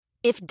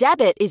If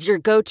debit is your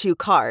go-to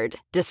card,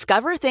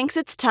 Discover thinks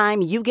it's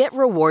time you get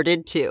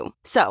rewarded too.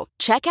 So,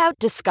 check out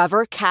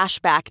Discover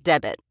Cashback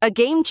Debit, a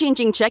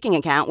game-changing checking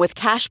account with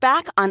cash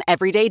back on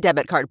everyday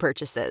debit card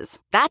purchases.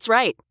 That's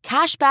right,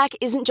 cashback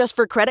isn't just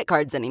for credit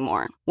cards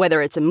anymore.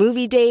 Whether it's a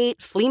movie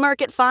date, flea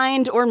market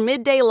find, or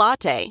midday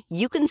latte,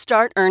 you can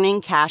start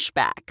earning cash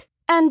back.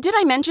 And did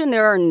I mention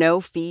there are no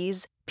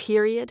fees,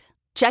 period?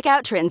 Check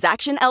out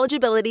transaction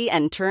eligibility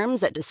and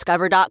terms at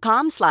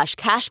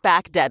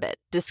discover.com/cashbackdebit.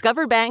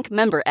 Discover Bank,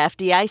 member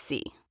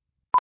FDIC.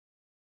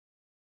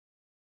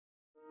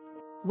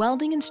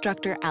 Welding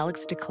instructor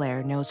Alex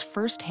DeClaire knows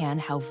firsthand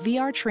how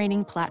VR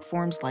training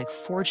platforms like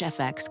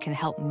ForgeFX can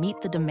help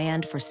meet the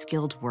demand for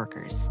skilled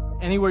workers.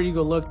 Anywhere you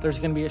go look, there's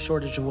going to be a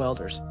shortage of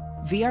welders.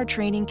 VR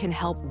training can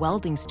help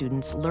welding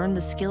students learn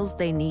the skills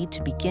they need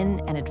to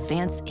begin and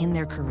advance in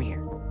their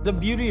career. The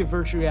beauty of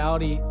virtual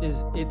reality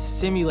is it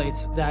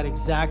simulates that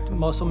exact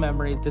muscle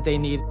memory that they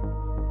need.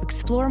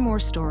 Explore more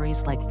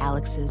stories like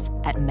Alex's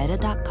at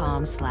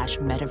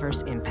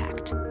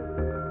meta.com/metaverseimpact.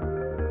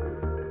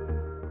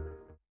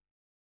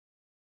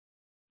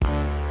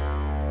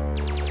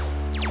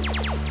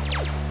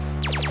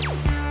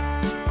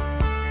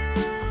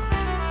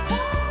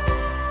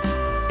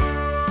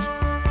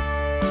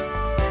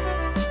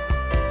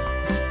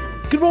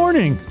 Good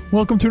morning.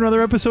 Welcome to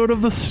another episode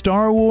of the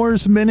Star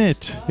Wars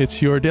Minute.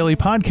 It's your daily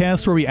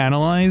podcast where we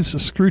analyze,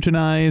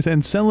 scrutinize,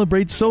 and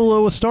celebrate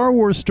solo a Star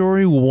Wars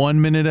story 1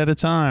 minute at a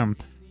time.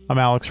 I'm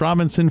Alex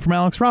Robinson from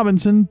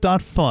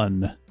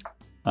alexrobinson.fun.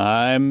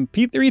 I'm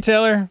Pete the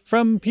Retailer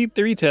from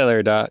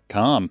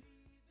PeteTheRetailer.com.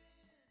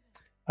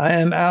 I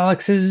am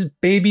Alex's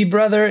baby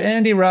brother,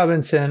 Andy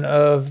Robinson,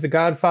 of the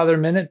Godfather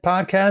Minute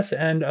podcast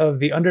and of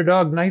the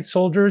Underdog Night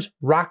Soldiers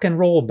Rock and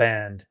Roll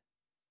Band.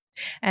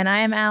 And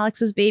I am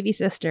Alex's baby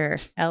sister,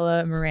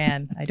 Ella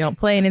Moran. I don't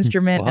play an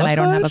instrument and I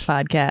don't have a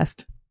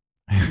podcast.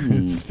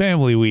 It's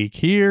Family Week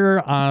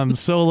here on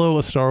Solo,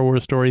 a Star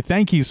Wars story.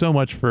 Thank you so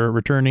much for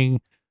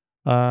returning,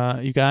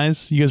 you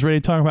guys. You guys ready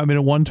to talk about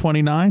minute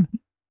 129?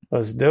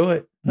 Let's do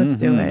it. Let's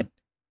do it.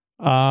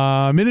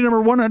 Minute number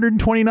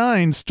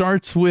 129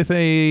 starts with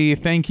a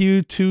thank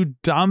you to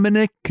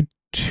Dominic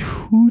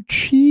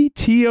Tucci,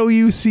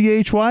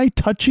 Touchy,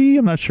 Touchy.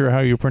 I'm not sure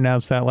how you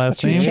pronounce that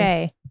last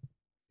name.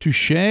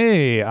 Touche.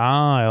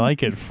 I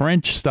like it.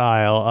 French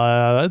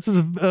style. That's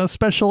a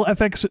special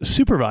FX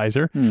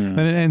supervisor. Then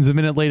it ends a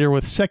minute later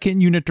with second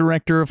unit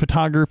director of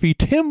photography,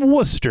 Tim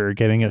Worcester,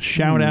 getting a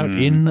shout out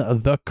in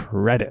the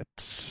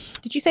credits.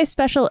 Did you say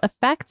special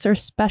effects or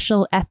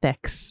special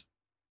ethics?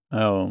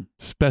 Oh.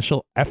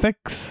 Special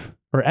ethics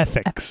or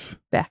ethics?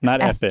 Not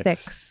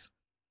ethics.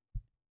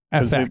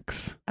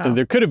 FX.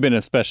 There could have been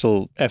a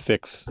special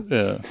ethics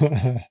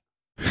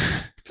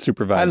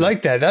supervisor. I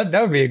like that.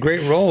 That would be a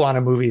great role on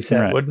a movie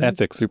set, right. wouldn't it?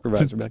 Ethics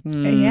supervisor back.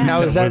 Yeah.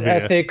 Now, is that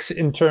ethics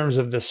in terms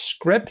of the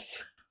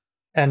script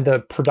and the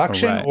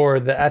production, or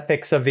the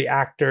ethics of the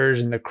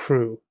actors and the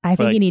crew? I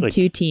think you need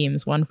two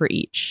teams, one for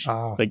each.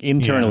 Like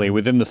internally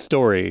within the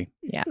story,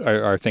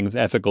 are things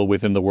ethical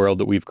within the world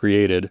that we've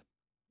created?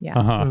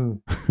 Yeah.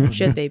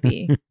 Should they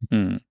be?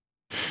 And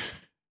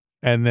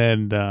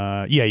then,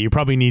 you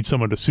probably need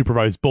someone to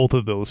supervise both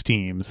of those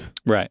teams.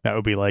 Right. That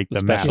would be like the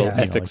special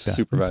master ethics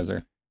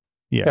supervisor.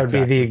 Yeah,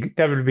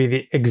 that would be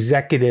the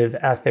executive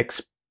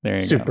ethics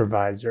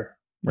supervisor.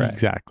 Right.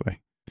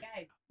 Exactly.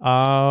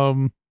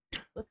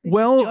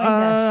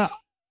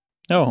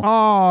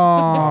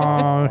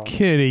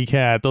 Kitty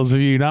cat. Those of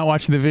you not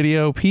watching the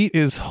video,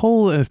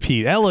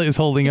 Ella is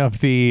holding up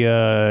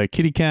the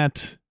kitty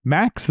cat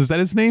Max. Is that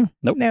his name?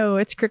 Nope. No,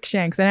 it's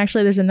Crookshanks. And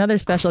actually, there's another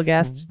special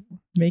guest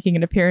making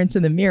an appearance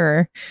in the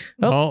mirre.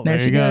 Oh, there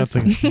she goes.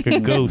 It's like a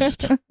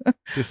ghost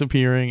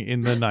disappearing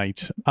in the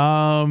night.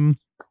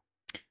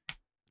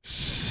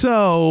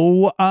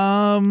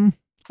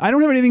 I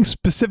don't have anything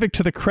specific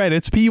to the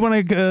credits. Pete, you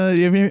want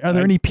to? Are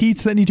there any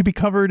Pete's that need to be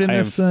covered in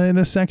this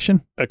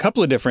section? A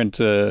couple of different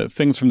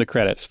things from the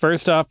credits.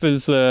 First off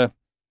is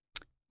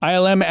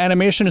ILM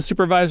animation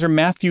supervisor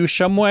Matthew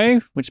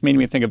Shumway, which made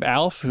me think of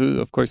Alf,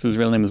 who of course his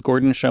real name is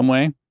Gordon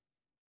Shumway,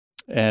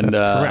 and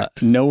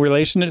no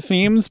relation it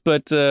seems.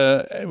 But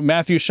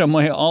Matthew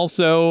Shumway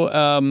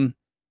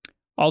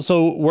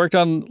also worked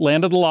on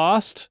Land of the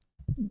Lost,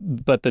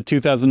 but the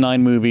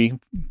 2009 movie,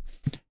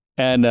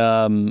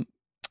 and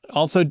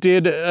also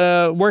did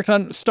worked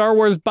on Star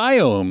Wars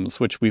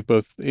Biomes, which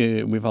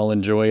we've all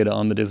enjoyed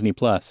on the Disney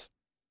Plus.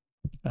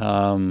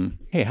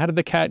 Hey, how did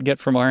the cat get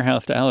from our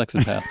house to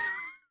Alex's house?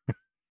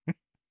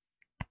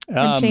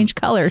 And change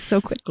color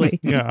so quickly.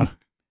 Yeah.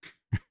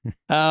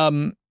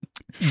 Then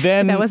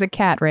that was a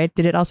cat, right?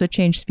 Did it also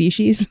change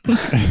species?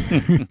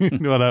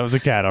 No, that was a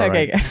cat. All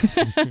right.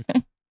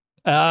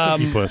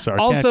 Cookie Puss,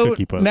 also,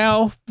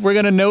 now we're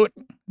going to note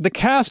the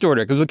cast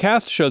order, because the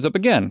cast shows up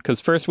again.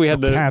 Because first we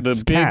had the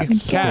big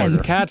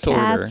cats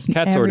order.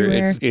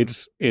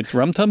 It's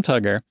Rum Tum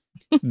Tugger,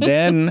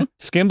 then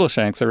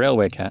Skimbleshanks, the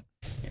railway cat.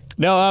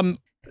 No, and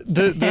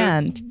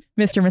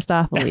Mr.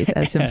 Mistopheles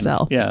as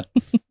himself. Yeah.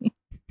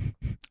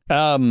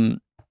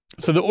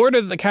 So the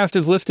order that the cast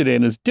is listed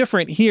in is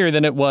different here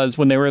than it was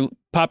when they were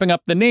popping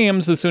up the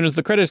names as soon as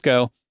the credits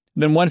go.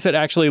 Then once it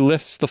actually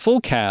lists the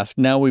full cast,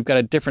 now we've got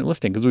a different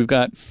listing because we've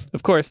got,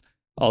 of course,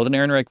 Alden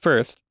Ehrenreich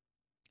first.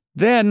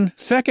 Then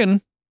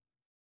second,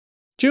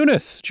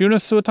 Joonas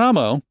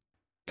Suotamo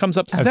comes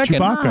up as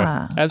second.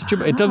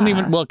 Chewbacca. It doesn't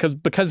even, well,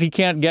 because he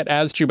can't get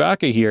as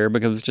Chewbacca here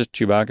because it's just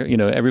Chewbacca. You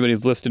know,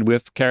 everybody's listed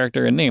with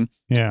character and name.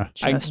 Yeah.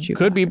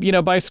 Could be, you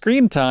know, by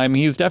screen time,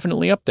 he's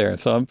definitely up there.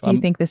 So Do you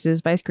think this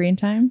is by screen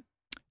time?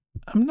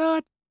 I'm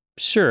not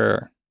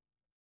sure.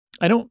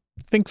 I don't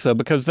think so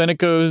because then it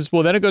goes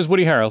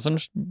Woody Harrelson,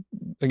 which,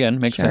 again,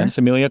 makes sense.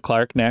 Emilia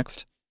Clarke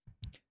next.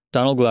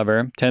 Donald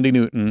Glover, Tandy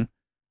Newton,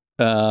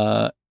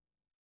 Phoebe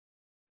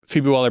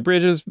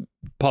Waller-Bridges,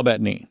 Paul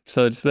Bettany.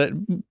 So it's that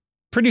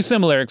pretty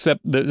similar, except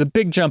the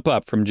big jump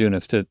up from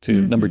Joonas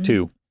to number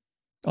 2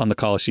 on the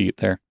call sheet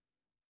there.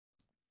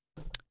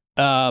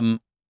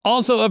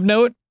 Also of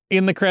note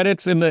in the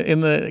credits, in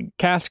the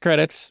cast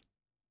credits,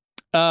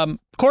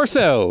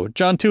 Corso,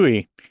 John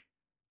Toohey.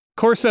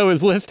 Corso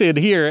is listed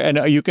here,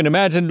 and you can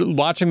imagine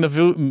watching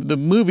the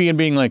movie and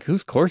being like,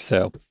 "Who's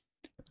Corso?"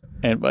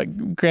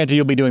 And granted,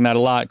 you'll be doing that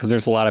a lot because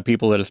there's a lot of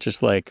people that it's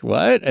just like,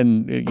 "What?"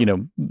 And you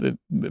know,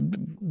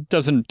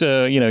 doesn't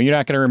you know, you're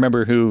not going to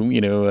remember who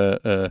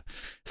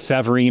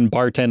Savarine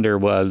bartender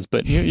was,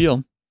 but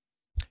you'll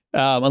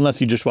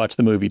unless you just watched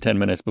the movie 10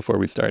 minutes before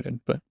we started.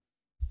 But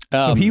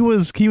so he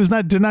was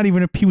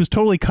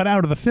totally cut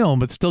out of the film,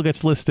 but still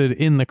gets listed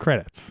in the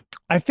credits.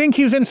 I think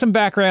he's in some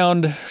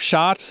background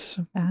shots,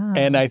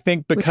 and I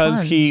think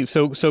because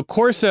so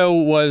Corso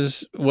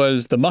was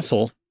the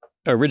muscle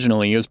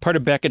originally. He was part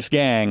of Beckett's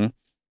gang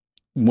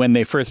when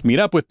they first meet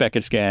up with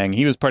Beckett's gang.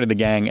 He was part of the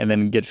gang and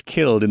then gets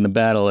killed in the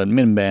battle at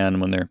Mimban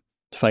when they're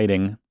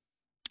fighting,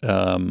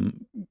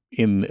 when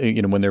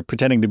they're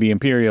pretending to be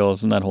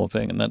Imperials and that whole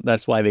thing. And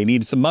that's why they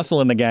need some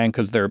muscle in the gang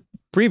because their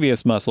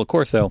previous muscle,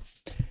 Corso,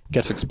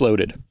 gets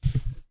exploded.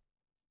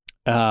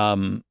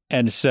 And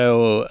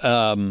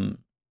so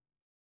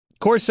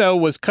Corso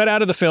was cut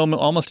out of the film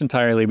almost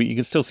entirely, but you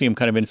can still see him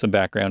kind of in some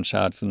background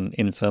shots and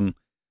in some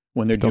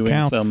when they're still doing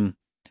counts. Some,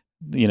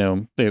 you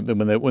know,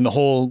 when the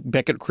whole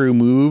Beckett crew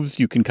moves,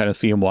 you can kind of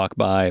see him walk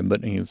by,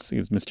 but he's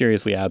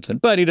mysteriously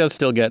absent. But he does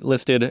still get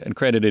listed and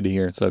credited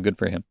here, so good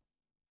for him.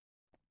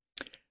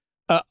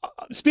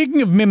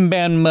 Speaking of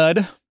Mimban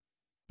mud,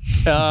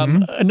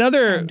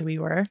 another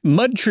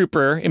mud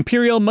trooper,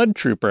 Imperial mud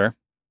trooper.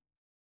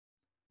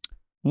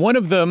 One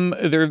of them,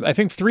 there are, I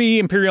think, 3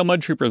 Imperial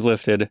mud troopers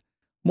listed.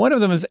 One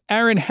of them is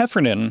Aaron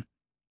Heffernan,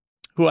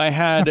 who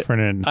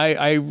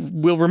I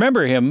will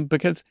remember him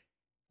because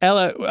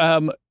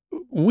Ella,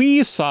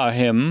 we saw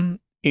him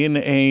in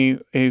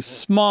a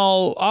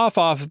small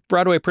off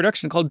Broadway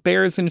production called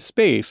Bears in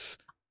Space.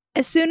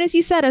 As soon as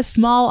you said a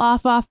small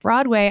off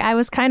Broadway, I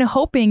was kind of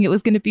hoping it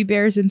was going to be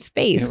Bears in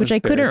Space, which I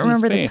couldn't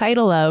remember the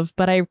title of,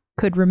 but I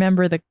could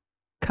remember the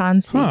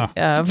conceit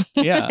of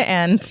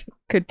and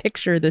could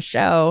picture the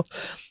show.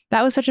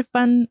 That was such a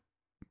fun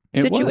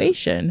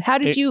situation. How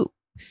did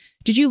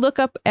you look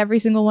up every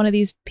single one of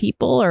these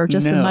people or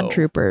just the Mud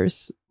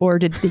Troopers? Or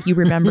did you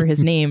remember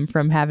his name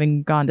from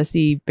having gone to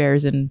see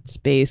Bears in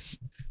Space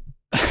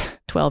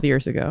 12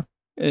 years ago?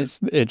 It's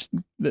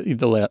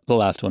the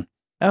last one.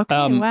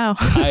 Okay, wow.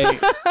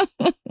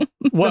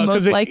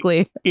 Most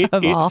likely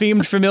it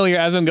seemed familiar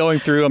as I'm going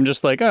through. I'm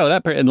just like, oh,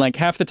 that and like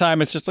half the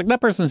time it's just like,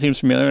 that person seems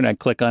familiar. And I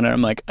click on it.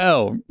 I'm like,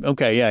 oh,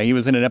 okay, yeah, he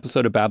was in an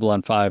episode of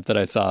Babylon 5 that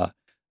I saw,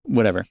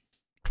 whatever.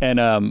 And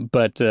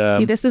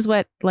see, this is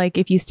what, like,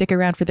 if you stick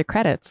around for the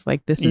credits,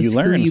 like, this is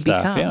who you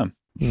stuff, become.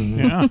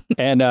 Yeah.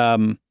 And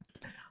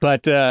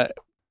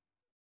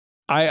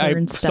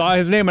I saw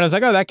his name and I was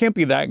like, oh, that can't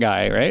be that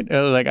guy, right?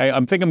 Like,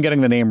 I'm think I'm getting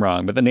the name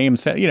wrong, but the name,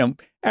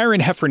 Aaron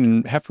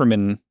Heffernan.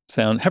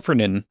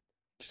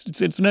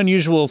 It's an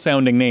unusual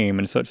sounding name,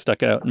 and so it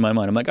stuck out in my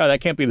mind. I'm like, oh,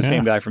 that can't be the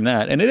same guy from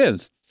that, and it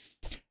is.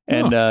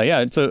 And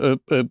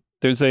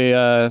it's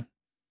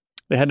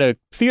they had a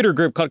theater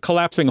group called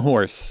Collapsing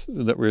Horse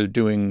that were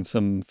doing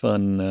some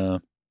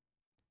fun.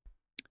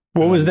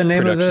 What was the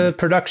name of the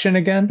production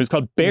again? It was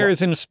called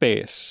Bears in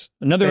Space.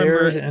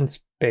 Bears in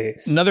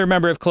Space. Another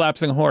member of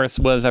Collapsing Horse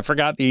was, I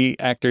forgot the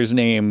actor's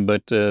name,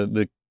 but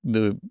the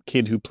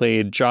kid who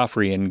played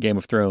Joffrey in Game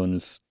of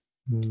Thrones.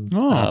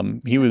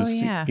 He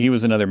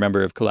was another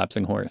member of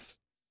Collapsing Horse.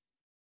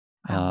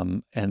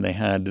 And they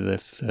had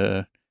this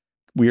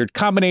weird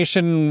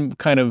combination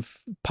kind of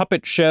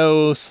puppet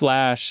show /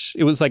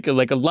 it was like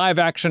a live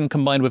action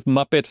combined with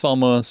Muppets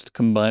almost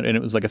combined, and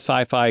it was like a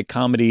sci-fi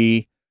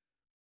comedy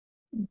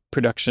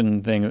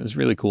production thing. It was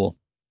really cool.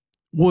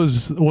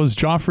 Was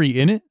Joffrey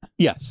in it?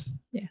 Yes.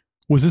 Yeah.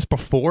 Was this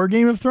before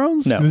Game of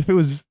Thrones? No. If it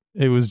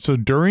was so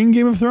during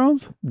Game of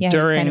Thrones? Yeah, it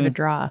was kind of a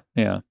draw.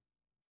 Yeah.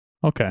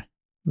 Okay.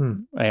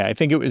 I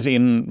think it was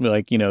in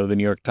the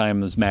New York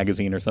Times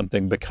magazine or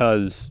something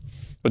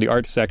or the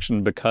art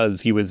section, because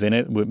he was in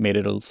it, made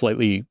it a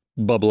slightly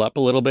bubble up a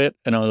little bit.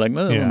 And I was like,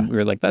 we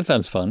were like, that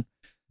sounds fun.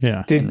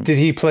 Yeah. Did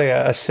he play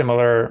a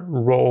similar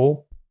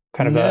role?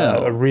 Kind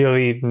of a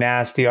really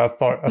nasty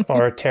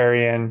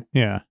authoritarian.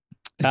 Yeah.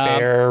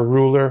 bear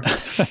ruler.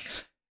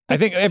 I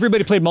think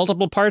everybody played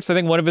multiple parts. I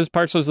think one of his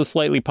parts was a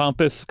slightly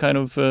pompous kind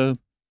of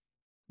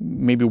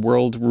maybe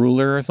world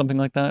ruler or something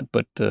like that.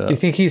 But do you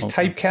think he's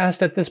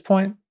typecast at this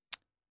point?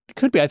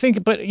 Could be. I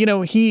think, but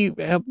he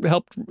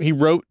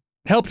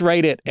helped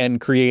write it and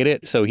create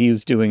it. So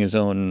he's doing his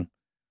own.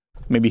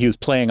 Maybe he was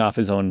playing off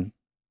his own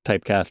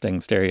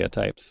typecasting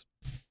stereotypes,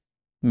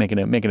 making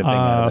a thing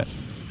out of it.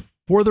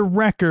 For the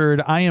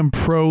record, I am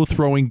pro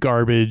throwing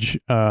garbage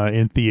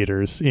in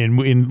theaters,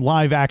 in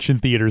live action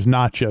theaters,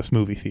 not just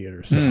movie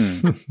theaters.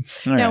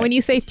 Now, when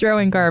you say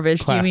throwing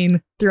garbage, do you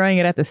mean throwing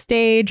it at the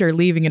stage or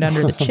leaving it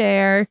under the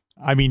chair?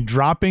 I mean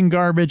dropping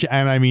garbage,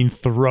 and I mean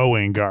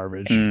throwing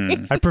garbage.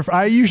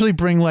 I usually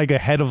bring like a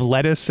head of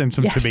lettuce and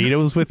some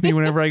tomatoes with me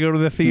whenever I go to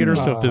the theater.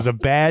 So if there's a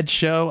bad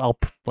show, I'll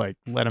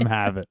let them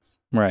have it.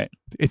 Right.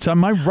 It's on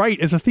my right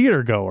as a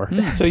theater goer.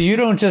 So you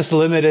don't just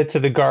limit it to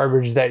the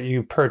garbage that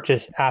you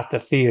purchase at the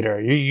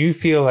theater. You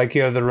feel like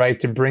you have the right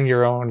to bring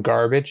your own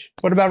garbage.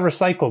 What about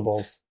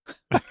recyclables?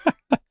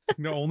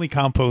 No, only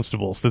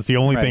compostables. That's the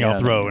only thing I'll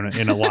throw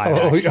in a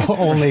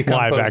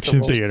live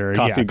action theater.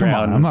 Coffee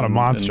grounds. I'm not a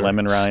monster. And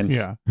lemon rinds.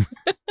 Yeah.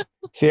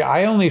 See,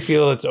 I only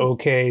feel it's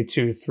okay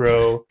to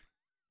throw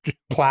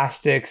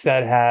plastics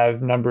that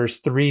have numbers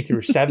 3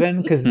 through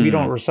 7 because we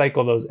don't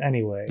recycle those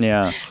anyway.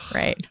 Yeah.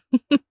 Right.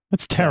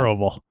 That's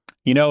terrible.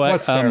 You know what?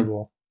 What's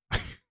terrible?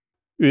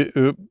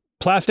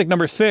 Plastic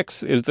number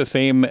 6 is the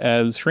same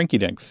as Shrinky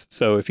Dinks.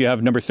 So if you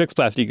have number 6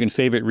 plastic, you can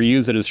save it,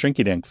 reuse it as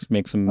Shrinky Dinks.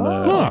 Make some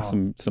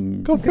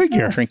go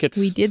figure trinkets.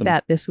 We did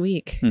that this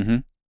week. Mm-hmm.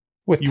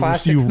 With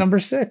plastics number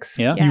 6.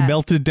 Yeah. You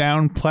melted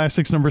down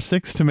plastics number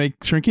 6 to make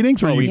Shrinky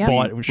Dinks, or you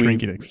bought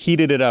Shrinky Dinks?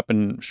 Heated it up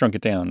and shrunk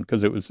it down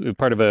because it was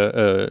part of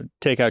a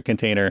takeout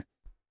container.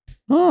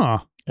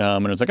 Oh.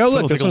 And it was like, oh,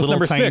 look, this one's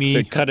number 6. So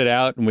you cut it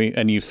out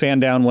and you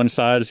sand down one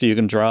side so you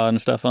can draw and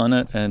stuff on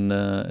it. And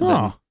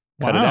then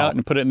cut it out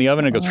and put it in the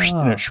oven and it goes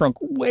and it shrunk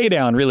way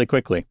down really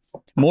quickly.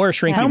 More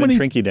shrinky than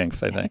Shrinky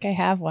Dinks, I think. I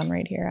have one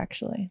right here,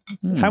 actually.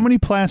 How many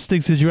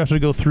plastics did you have to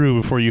go through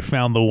before you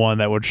found the one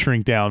that would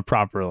shrink down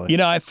properly?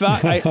 I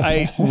thought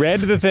I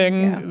read the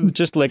thing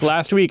just like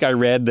last week. I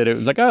read that it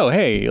was like, oh,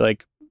 hey,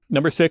 like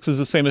number 6 is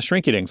the same as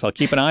Shrinky Dinks. I'll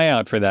keep an eye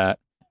out for that.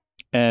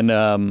 And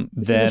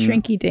this is a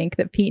Shrinky Dink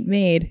that Pete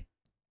made.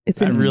 It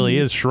really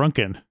is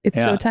shrunken. It's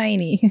so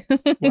tiny.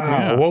 Wow.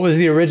 Yeah. What was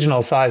the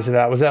original size of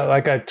that? Was that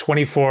like a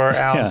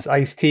 24-ounce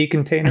iced tea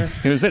container?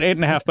 It was an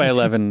 8.5 by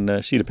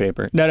 11 sheet of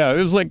paper. No. It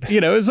was like,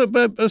 it was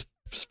a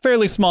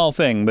fairly small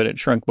thing, but it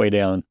shrunk way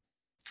down.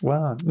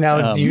 Wow.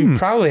 Now, you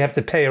probably have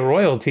to pay a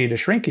royalty to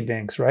Shrinky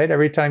Dinks, right?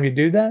 Every time you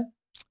do that?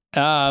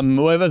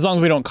 Well, as long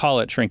as we don't call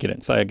it Shrinky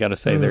Dinks, I got to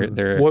say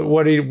they're.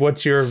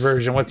 What's your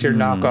version? What's your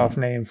knockoff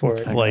name for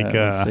it?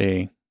 Let's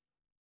see.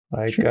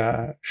 Like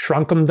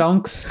Shrunkum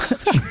Dunks?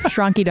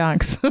 Shrunky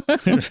Dunks.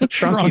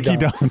 Shrunky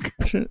Dunk.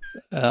 It's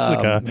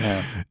like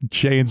a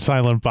Jay and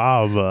Silent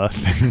Bob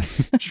thing.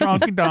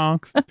 Shrunky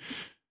Dunks.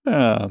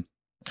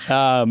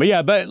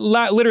 But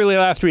literally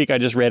last week I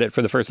just read it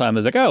for the first time. I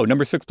was like, oh,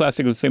 number 6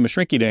 plastic was the same as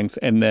Shrinky Dinks.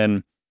 And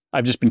then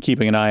I've just been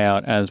keeping an eye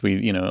out as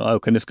we,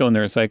 can this go in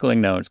the recycling?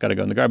 No, it's got to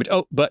go in the garbage.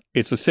 Oh, but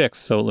it's a 6.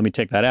 So let me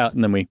take that out.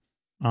 And then we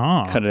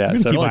cut it out.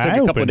 So it only took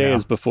a couple of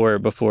days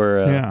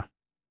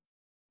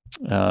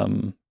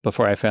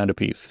before I found a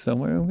piece. So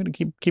we're going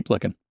to keep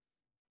looking.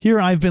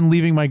 Here I've been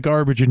leaving my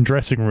garbage in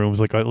dressing rooms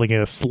like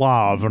a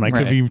slob, and I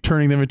could be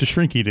turning them into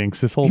Shrinky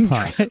Dinks this whole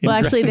time. Well,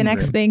 actually, the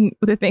thing,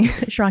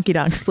 Shrunky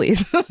Dunks,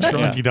 please.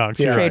 Shrunky Dunks,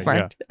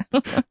 trademarked.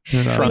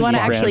 Yeah. We want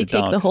to actually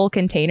take the whole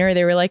container.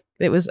 They were like,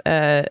 it was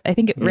I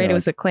think it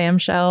was a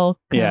clamshell,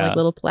 kind of like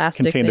little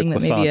plastic thing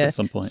that maybe a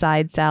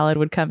side salad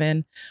would come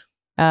in.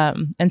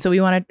 And so we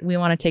want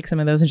to take some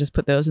of those and just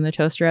put those in the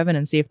toaster oven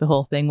and see if the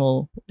whole thing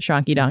will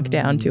shronky donk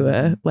down to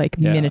a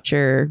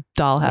miniature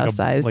dollhouse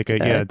size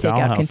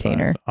takeout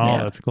container. Size. Oh,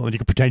 that's cool. And you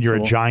can pretend you're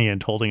a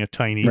giant holding a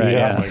tiny.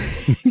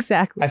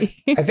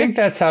 Exactly. I think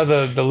that's how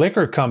the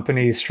liquor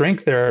companies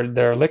shrink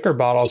their liquor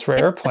bottles for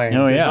airplanes.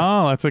 Oh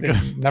yeah. That's like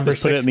a number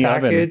 6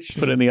 package.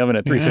 Put it in the oven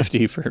at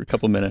 350 for a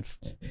couple minutes.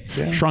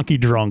 Yeah. Shrunky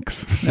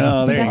drunks.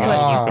 Oh, there you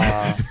go.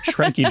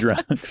 Shrinky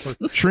drunks.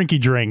 Shrinky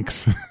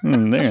drinks.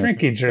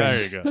 Shrinky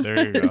drinks.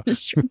 There you go.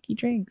 Shrinky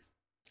drinks.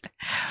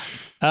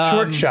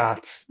 Short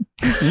shots.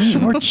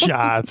 Short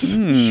shots.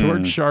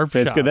 Short, sharp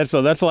shots. Good. That's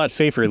a lot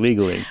safer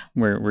legally.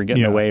 We're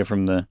getting away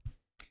from the.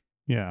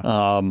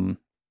 Yeah.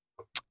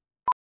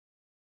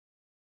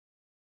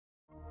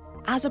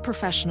 As a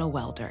professional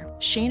welder,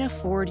 Shayna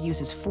Ford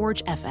uses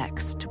Forge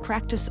FX to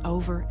practice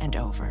over and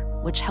over,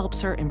 which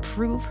helps her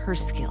improve her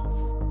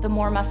skills. The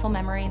more muscle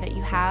memory that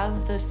you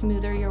have, the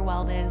smoother your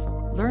weld is.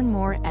 Learn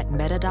more at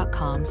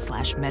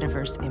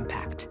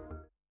meta.com/metaverseimpact.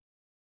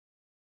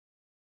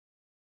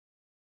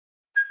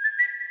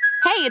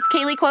 Hey, it's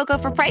Kaylee Cuoco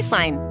for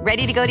Priceline.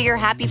 Ready to go to your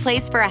happy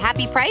place for a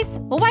happy price?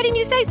 Well, why didn't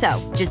you say so?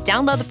 Just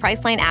download the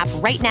Priceline app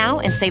right now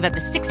and save up to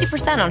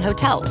 60% on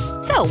hotels.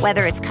 So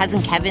whether it's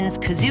Cousin Kevin's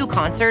Kazoo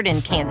Concert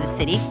in Kansas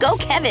City, go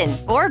Kevin,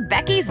 or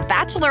Becky's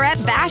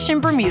Bachelorette Bash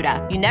in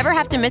Bermuda, you never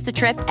have to miss a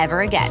trip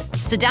ever again.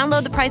 So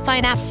download the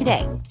Priceline app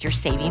today. Your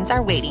savings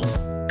are waiting.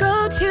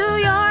 to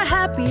your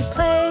happy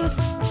place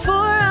for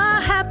a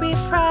happy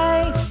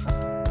price.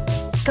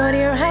 Go to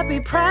your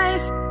happy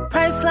price,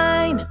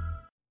 Priceline.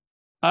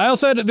 I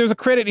also had, there's a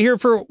credit here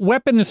for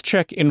weapons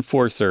check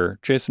enforcer,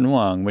 Jason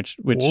Wong, which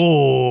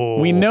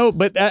we know,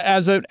 but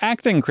as an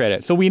acting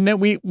credit. So we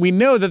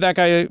know that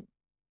guy,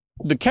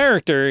 the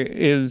character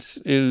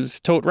is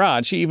Tote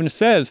Rod. She even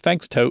says,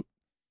 thanks, Tote,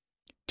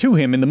 to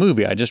him in the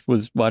movie. I just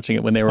was watching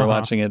it when they were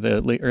watching it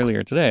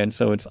earlier today. And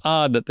so it's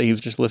odd that he's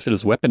just listed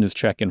as weapons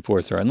check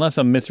enforcer, unless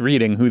I'm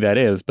misreading who that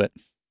is. But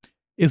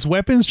is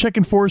weapons check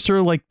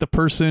enforcer like the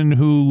person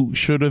who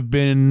should have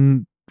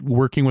been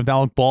working with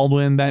Alec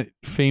Baldwin that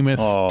famous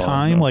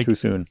time? No, like too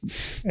soon.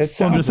 I'm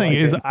just saying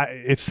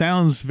it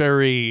sounds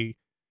very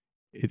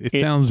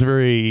sounds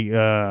very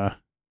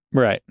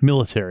right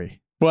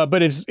military. Well,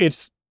 but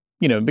it's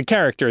the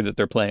character that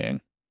they're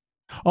playing.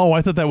 Oh,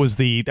 I thought that was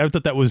the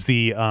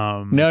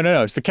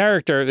No, it's the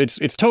character.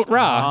 It's Tote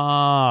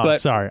Ra. But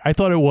sorry, I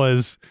thought it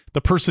was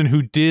the person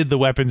who did the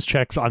weapons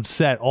checks on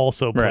set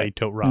also played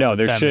Tote Ra. No,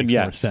 there that should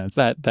makes more sense.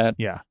 That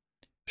yeah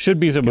should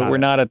be so, but we're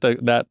not at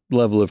that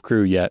level of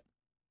crew yet.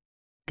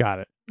 Got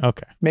it.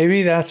 Okay.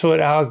 Maybe that's what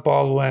Alec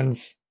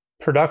Baldwin's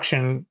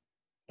production.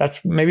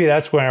 Maybe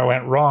that's where it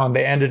went wrong.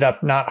 They ended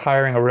up not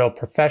hiring a real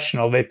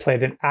professional. They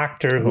played an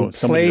actor who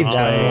played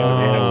that in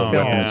a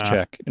film. Weapons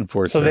check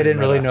enforcer. So they didn't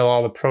really know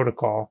all the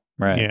protocol.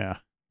 Right.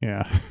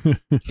 Yeah.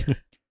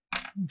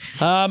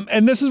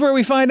 And this is where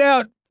we find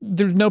out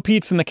there's no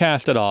Pete's in the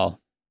cast at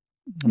all.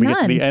 We get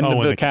to the end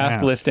of the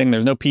cast listing.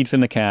 There's no Pete's in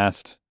the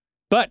cast,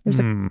 but there's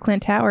a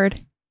Clint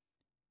Howard.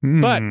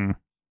 But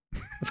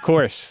of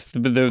course,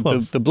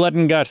 the blood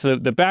and guts,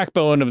 the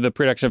backbone of the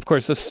production. Of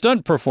course, the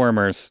stunt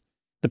performers,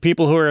 the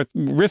people who are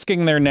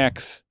risking their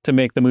necks to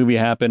make the movie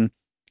happen.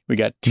 We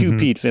got two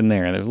Pete's in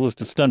there. There's a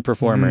list of stunt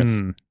performers.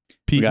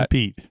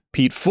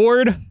 Pete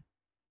Ford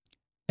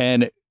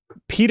and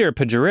Peter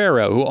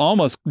Pajorero, who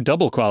almost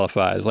double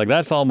qualifies. Like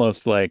that's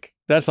almost like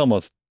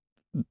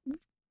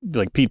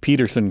Pete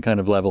Peterson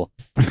kind of level.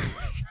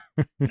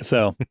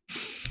 So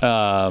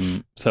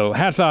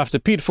hats off to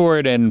Pete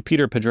Ford and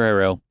Peter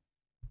Pajorero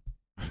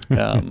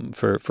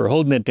for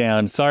holding it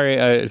down. Sorry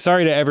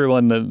to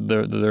everyone that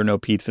there are no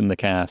Pete's in the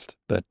cast,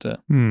 but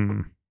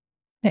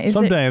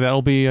someday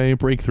that'll be a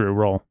breakthrough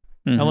role.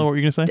 Hello, what were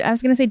you going to say? I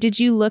was going to say, did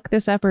you look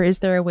this up, or is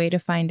there a way to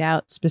find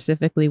out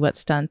specifically what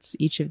stunts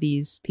each of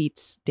these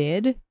Pete's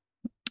did?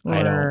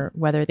 Or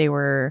whether they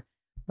were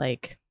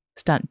like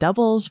stunt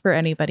doubles for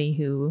anybody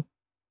who...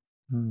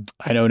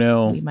 I don't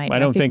know. I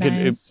don't think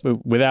it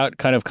without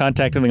kind of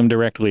contacting them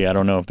directly, I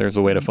don't know if there's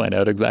a way to find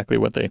out exactly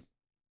what they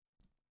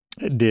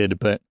did,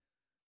 but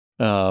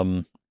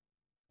and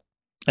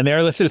they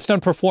are listed as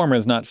stunt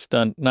performers, not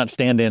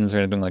stand-ins or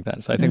anything like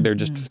that. So I think they're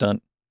just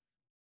stunt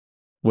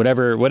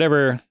whatever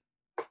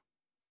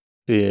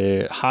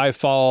high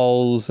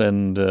falls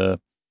and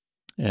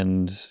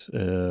kind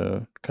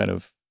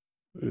of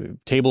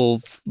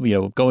table,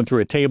 going through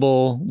a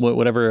table,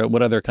 what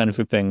other kinds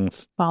of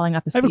things. Falling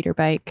off a speeder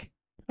bike.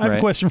 I have a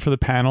question for the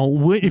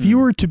panel. If you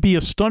were to be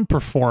a stunt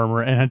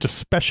performer and had to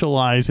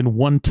specialize in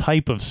one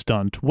type of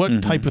stunt,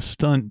 what type of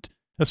stunt,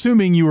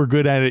 assuming you were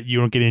good at it, you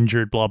don't get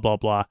injured, blah, blah,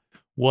 blah,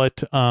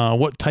 what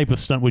type of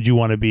stunt would you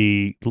want to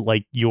be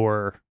like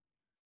your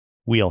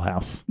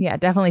wheelhouse? Yeah,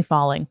 definitely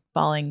falling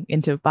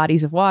into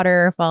bodies of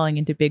water, falling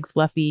into big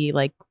fluffy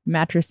like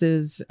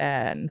mattresses,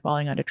 and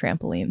falling onto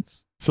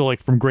trampolines. So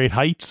like from great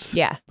heights?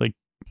 Yeah. Like,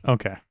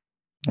 okay.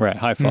 Right,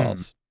 high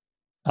falls.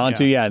 And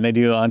they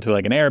do onto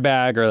like an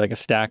airbag or like a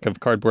stack of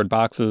cardboard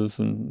boxes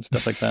and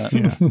stuff like that.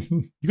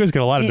 You guys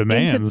get a lot of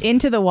demands.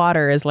 Into the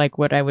water is like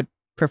what I would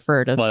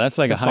prefer to. Well, that's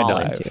like a high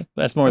dive. Into.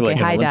 That's more like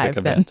an Olympic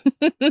event.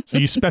 So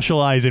you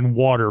specialize in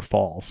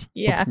waterfalls.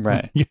 Yeah.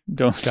 Right.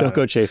 Don't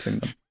go chasing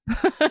them.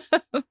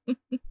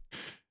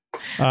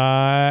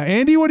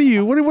 Andy,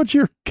 what's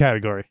your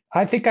category?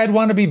 I think I'd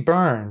want to be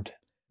burned.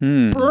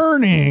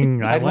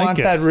 Burning. I'd want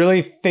that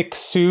really thick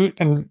suit,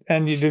 and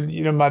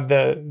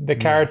the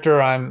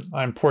character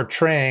I'm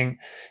portraying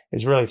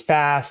is really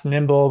fast,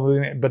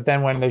 nimble, but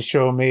then when they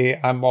show me,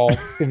 I'm all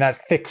in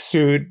that thick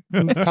suit,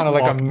 kind of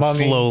like a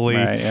mummy. Slowly.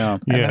 Right, yeah.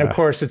 And then, of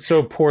course, it's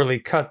so poorly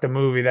cut, the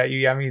movie, that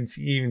you haven't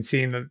even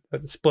seen the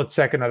split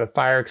second of the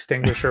fire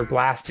extinguisher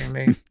blasting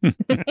me.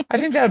 I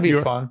think that'd be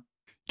fun.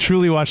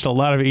 Truly watched a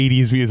lot of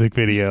 80s music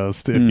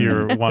videos if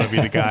you want to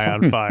be the guy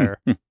on fire.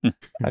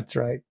 That's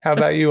right. How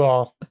about you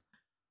all?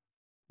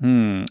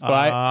 I'm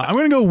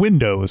going to go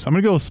windows. I'm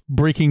going to go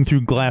breaking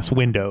through glass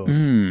windows.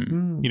 You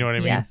know what I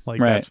mean? Yes. Like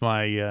that's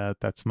my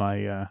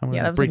I'm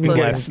going to break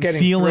glass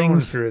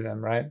ceilings through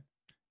them, right?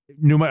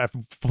 No matter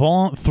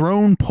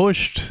thrown,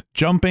 pushed,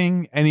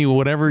 jumping,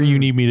 whatever you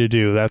need me to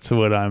do. That's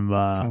what I'm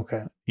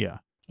okay. Yeah,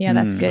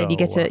 that's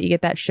good. So, you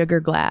get that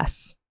sugar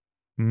glass.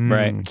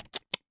 Right.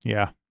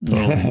 Yeah.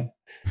 You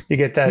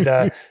get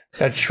that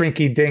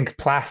shrinky dink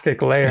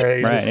plastic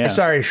layer. Right,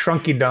 sorry,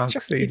 shrunky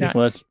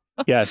dunks.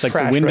 Yeah, it's like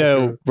the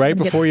window right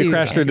before you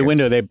crash through the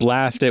window. They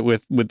blast it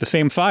with the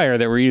same fire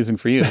that we're using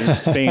for you.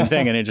 It's the same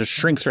thing, and it just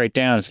shrinks right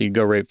down, so you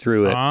go right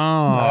through it.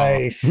 Oh,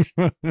 nice.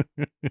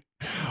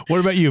 What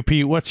about you,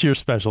 Pete? What's your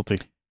specialty?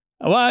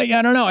 Well, I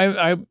don't know.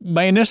 I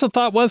my initial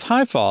thought was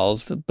High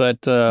Falls, but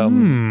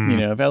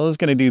if Ella's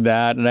going to do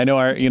that, and I know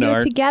our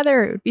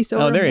together, it would be so.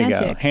 Oh, romantic.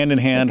 There you go, hand in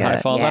hand, High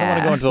Falls. Yeah. I don't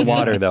want to go into the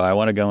water though. I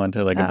want to go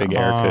into like a big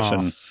air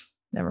cushion.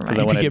 Never mind.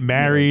 You could get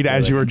married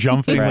as you were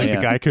jumping, the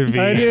guy could be,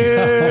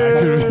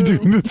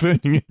 doing the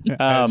thing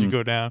as you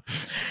go down.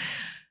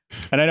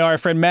 And I know our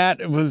friend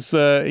Matt was,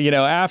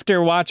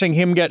 after watching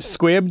him get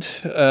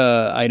squibbed,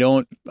 I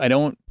don't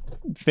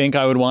think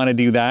I would want to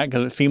do that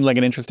because it seemed like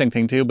an interesting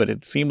thing too. But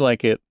it seemed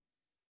like it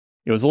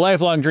was a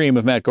lifelong dream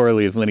of Matt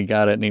Gorley's, and then he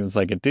got it, and he was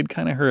like, it did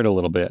kind of hurt a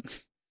little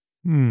bit.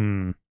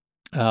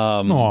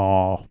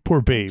 Oh,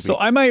 poor baby. So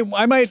I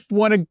might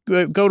want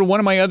to go to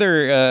one of my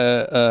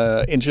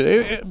other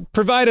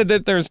provided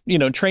that there's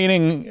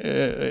training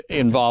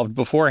involved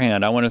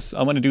beforehand. I want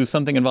to do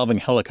something involving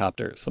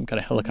helicopters, some kind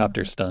of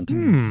helicopter stunt.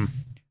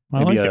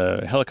 Maybe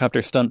a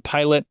helicopter stunt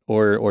pilot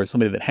or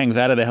somebody that hangs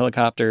out of the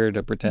helicopter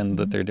to pretend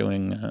that they're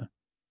doing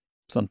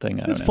something.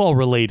 It's fall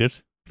related,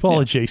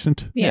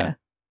 adjacent. Yeah.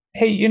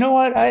 Hey, you know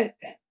what?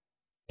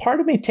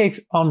 Part of me takes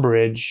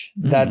umbrage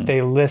that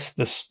they list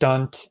the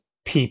stunt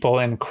people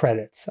in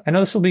credits. I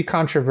know this will be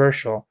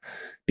controversial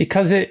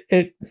because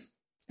it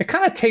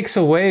kind of takes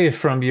away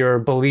from your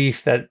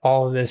belief that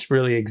all of this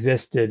really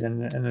existed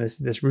and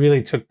this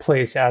really took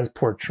place as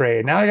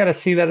portrayed. Now I got to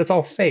see that it's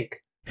all fake.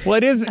 Well,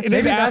 it is.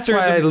 Maybe that's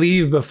why I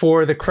leave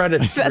before the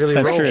credits really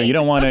roll. That's true. You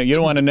don't want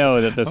to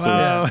know that this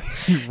was.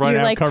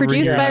 You're like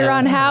produced by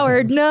Ron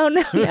Howard. No.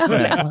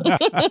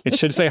 It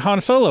should say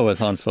Han Solo as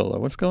Han Solo.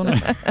 What's going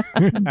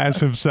on? As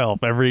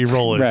himself. Every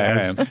role is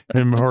as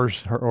him or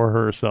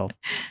herself.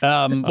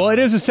 Well, it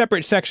is a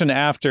separate section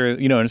after,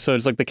 and so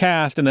it's like the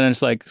cast, and then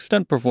it's like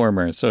stunt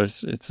performers. So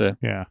it's a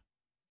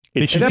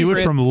They should do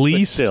it from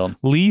least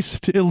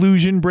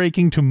illusion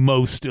breaking to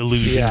most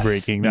illusion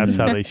breaking. That's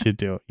how they should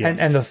do it.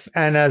 Yes.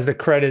 And as the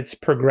credits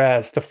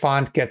progress, the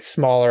font gets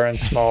smaller and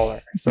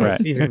smaller, so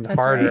it's even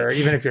harder. Right.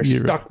 Even if you're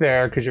stuck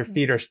there because your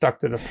feet are stuck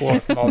to the floor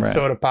from all the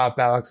soda pop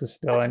Alex is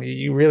spilling,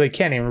 you really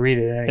can't even read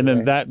it anyway. And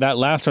then that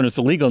last one is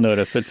the legal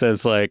notice that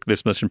says like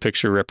this motion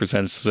picture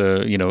represents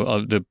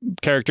the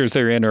characters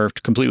they're in are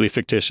completely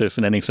fictitious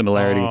and any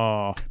similarity.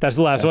 Oh, that's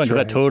the last one because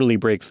that totally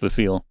breaks the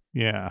seal.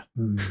 Yeah.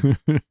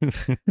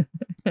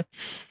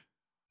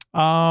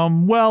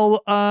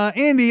 Well,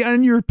 Andy,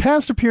 on your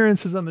past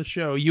appearances on the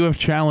show, you have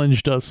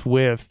challenged us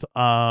with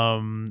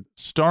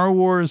Star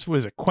Wars,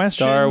 was it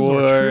questions? Star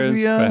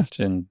Wars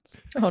questions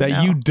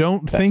that you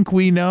don't think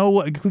we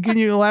know. Can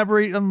you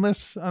elaborate on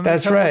this?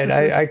 That's right.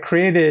 I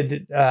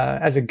created,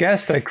 as a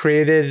guest, I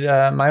created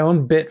my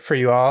own bit for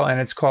you all,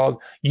 and it's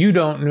called "You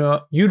Don't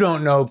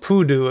Know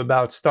Poodoo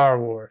About Star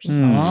Wars."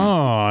 Oh,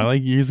 I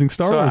like using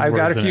Star Wars. So I've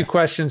got a few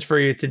questions for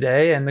you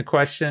today, and the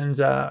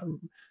questions.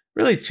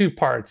 Really two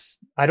parts.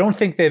 I don't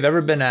think they've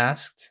ever been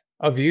asked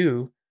of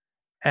you,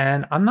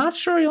 and I'm not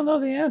sure you'll know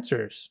the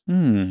answers.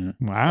 Wow.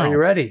 Are you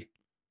ready?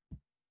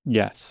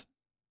 Yes.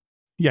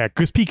 Yeah,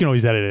 because Pete can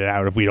always edit it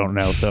out if we don't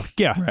know, so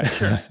yeah. Right,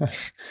 sure.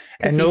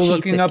 And no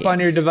looking up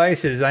on your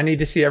devices. I need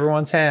to see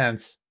everyone's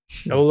hands.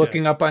 No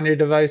looking up on your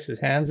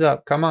devices. Hands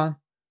up. Come on.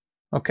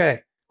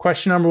 Okay.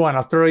 Question number one.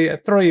 I'll throw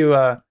you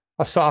a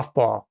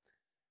softball.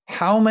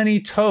 How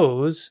many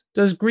toes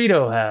does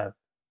Greedo have?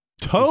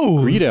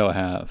 Toes? Does Greedo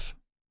have?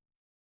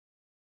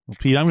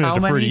 Pete, I'm going to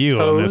defer to you on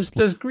this. How many toes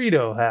does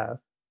Greedo have?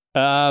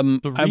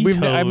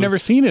 I've never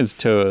seen his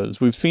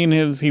toes. We've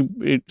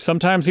seen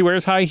sometimes he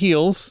wears high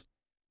heels.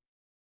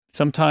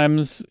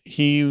 Sometimes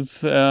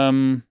he's,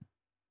 I'm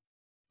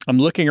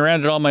looking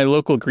around at all my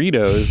local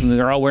Greedos and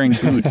they're all wearing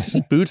boots.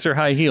 Boots or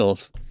high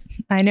heels.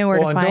 I know where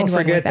to find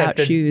one without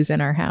shoes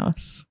in our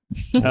house.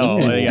 Oh,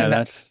 yeah,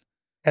 that's.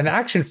 And the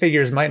action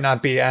figures might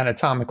not be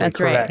anatomically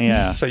correct. Right.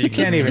 Yeah. So you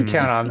can't even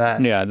count on that.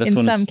 Yeah,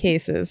 in some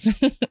cases.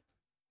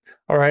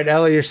 All right,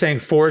 Ella, you're saying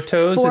 4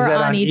 toes? Is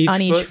that on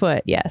each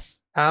foot? Yes.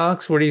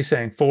 Alex, what are you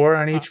saying? 4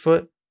 on each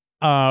foot?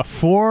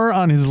 4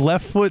 on his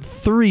left foot,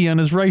 3 on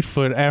his right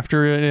foot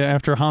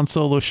after Han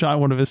Solo shot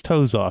one of his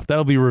toes off.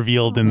 That'll be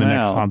revealed in the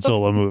next Han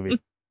Solo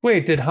movie.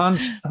 Wait, did Han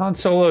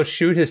Solo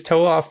shoot his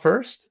toe off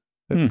first?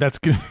 That's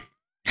gonna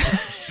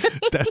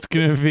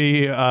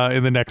be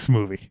in the next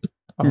movie.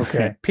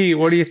 Okay. Pete,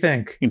 what do you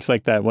think? It's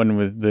like that one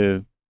with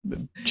the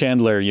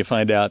Chandler. You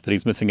find out that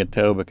he's missing a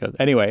toe because...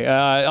 Anyway,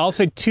 I'll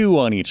say 2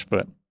 on each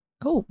foot.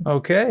 Oh.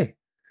 Okay.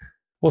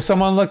 Well,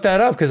 someone look that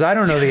up because I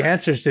don't know the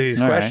answers to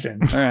these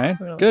questions. All right.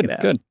 Good.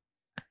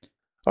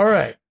 All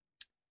right.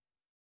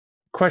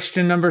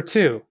 Question number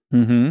 2.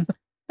 Mm-hmm.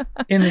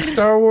 In the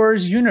Star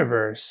Wars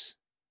universe,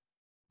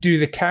 do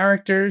the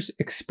characters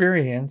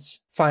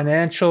experience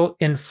financial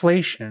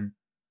inflation?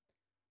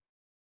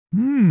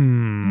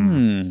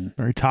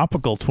 Very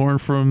topical, torn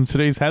from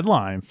today's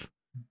headlines.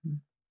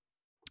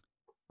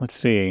 Let's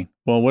see.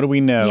 Well, what do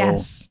we know?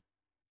 Yes.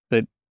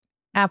 That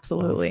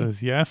absolutely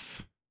says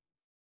yes.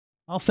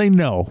 I'll say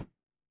no.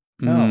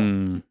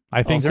 No.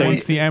 I think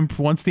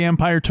once the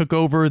Empire took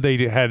over,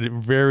 they had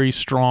very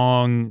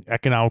strong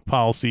economic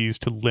policies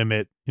to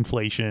limit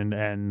inflation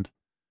and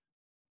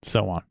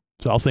so on.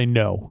 So I'll say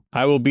no.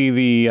 I will be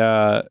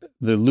the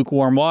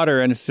lukewarm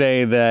water and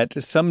say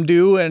that some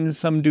do and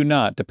some do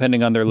not,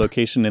 depending on their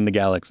location in the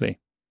galaxy.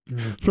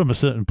 From a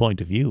certain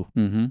point of view.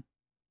 Mm-hmm.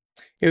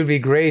 It would be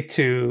great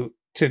to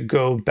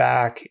go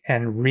back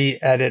and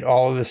re-edit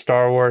all of the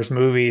Star Wars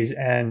movies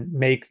and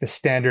make the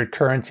standard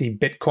currency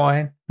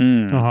Bitcoin.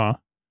 Uh-huh.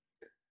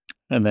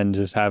 And then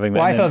just having that.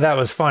 Well, I thought that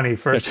was funny,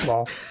 first of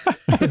all.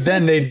 But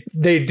then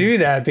they do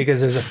that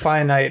because there's a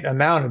finite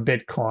amount of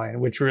Bitcoin,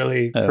 which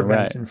really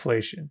prevents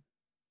inflation.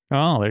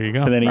 Oh, there you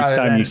go. And then each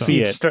time you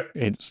see it,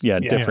 it's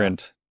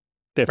different.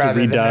 They have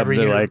to redub.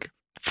 They're like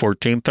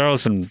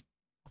 14,000.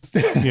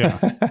 Yeah.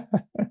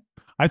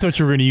 I thought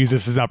you were going to use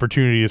this as an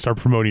opportunity to start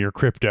promoting your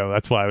crypto.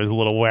 That's why I was a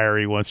little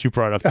wary once you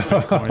brought up the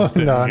Bitcoin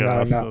thing.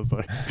 No. So I was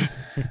like,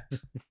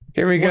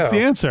 here we go. What's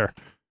the answer?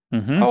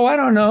 Mm-hmm. Oh, I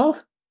don't know.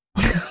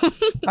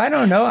 I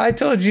don't know. I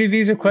told you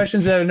these are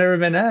questions that have never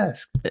been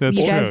asked. That's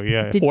true.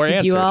 Yeah.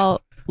 Did you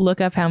all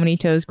look up how many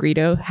toes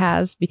Greedo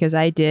has? Because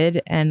I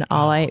did, and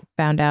all I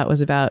found out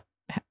was about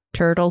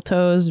turtle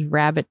toes,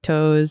 rabbit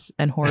toes,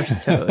 and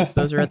horse toes.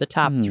 Those were the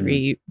top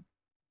three.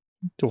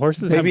 Do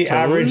horses maybe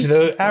have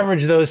toes?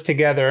 average those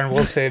together, and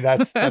we'll say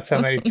that's how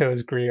many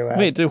toes Greedo has.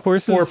 Wait, do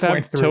horses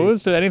have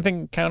toes? Does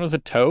anything count as a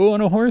toe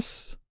on a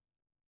horse?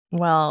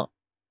 Well,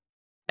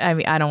 I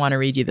mean, I don't want to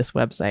read you this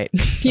website.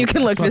 You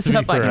can look this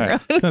up on your own.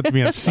 Not to be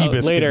a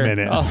Seabiscuit later.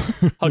 minute.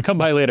 I'll come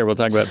by later. We'll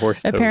talk about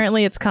horse toes.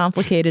 Apparently, it's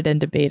complicated and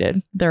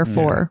debated. There are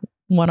 4,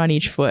 one on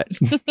each foot.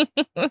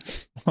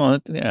 Well,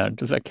 yeah,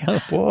 does that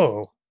count?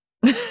 Whoa.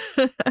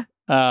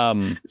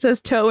 It says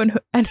toe and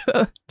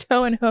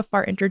hoof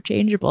are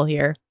interchangeable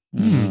here.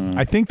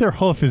 I think their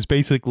hoof is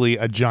basically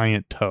a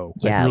giant toe.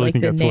 Yeah, I really like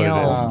think the that's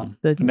nail. what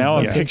it is. Now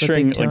I'm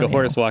picturing like a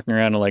horse walking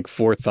around with like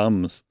 4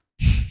 thumbs.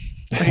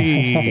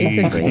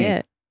 Basically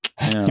it.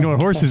 Yeah. You know what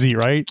horses eat,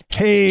 right?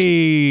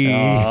 Hey,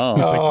 Oh.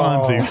 It's like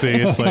Fonzie. See,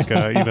 it's like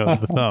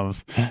the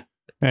thumbs.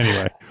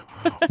 Anyway,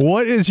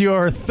 what is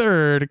your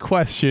third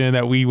question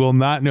that we will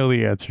not know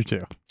the answer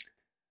to?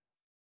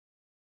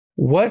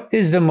 What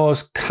is the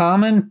most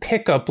common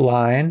pickup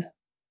line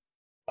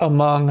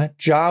among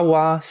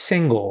Jawa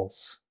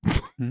singles?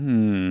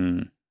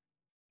 I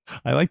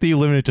like that you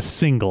limit it to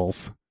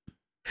singles.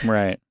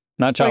 Right.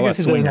 Not I Jawa guess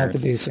it doesn't have to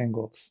swingers. be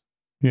singles.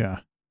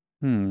 Yeah.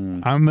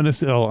 I'm gonna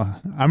say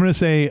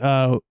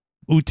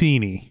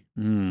Utini.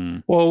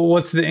 Well,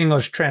 what's the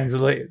English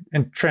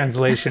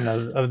translation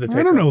of the pickup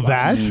I don't know line?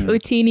 that.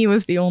 Utini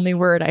was the only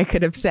word I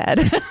could have said.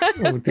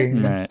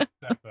 Utini. Right.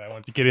 I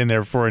wanted to get in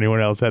there before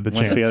anyone else had the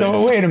What's chance. the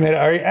So wait a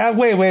minute.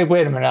 Wait a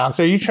minute, Alex.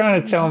 Are you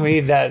trying to tell me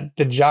that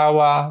the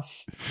Jawa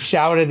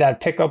shouted that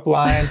pickup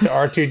line to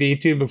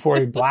R2-D2 before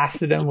he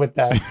blasted him with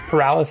that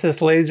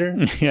paralysis laser?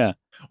 Yeah.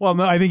 Well,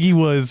 no, I think he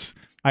was.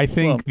 I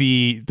think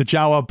the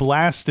Jawa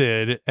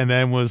blasted and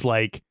then was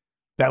like,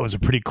 that was a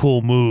pretty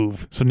cool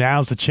move. So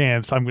now's the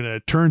chance. I'm going to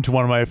turn to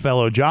one of my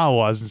fellow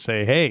Jawas and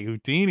say, hey,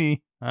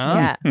 Utini.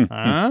 Huh? Yeah.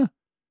 Huh?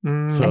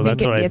 So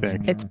that's what I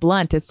think. It's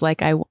blunt. It's like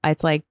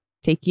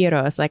te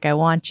quiero. It's like I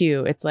want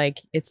you. It's like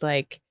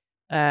like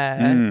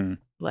that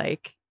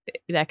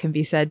can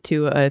be said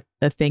to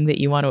a thing that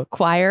you want to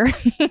acquire.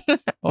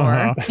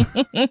 Or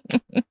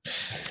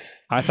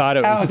I thought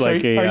it was Alex,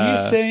 like are you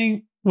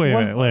saying? Wait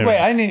a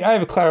minute. I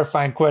have a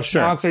clarifying question.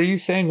 Sure. Alex, are you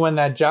saying when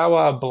that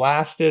Jawa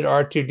blasted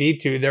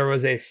R2-D2, there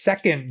was a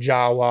second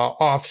Jawa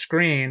off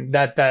screen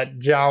that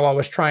Jawa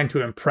was trying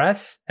to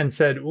impress and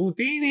said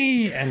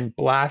Utini and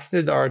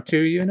blasted the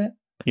R2 unit?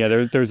 Yeah,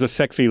 there's a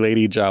sexy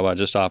lady Jawa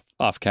just off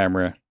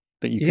camera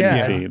that you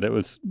can see that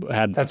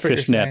had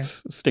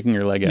fishnets sticking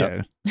her leg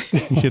out.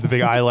 She had the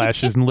big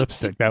eyelashes and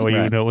lipstick. That way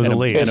you would know it was a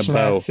lady. And a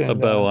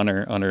bow on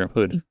her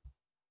hood.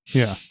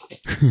 Yeah.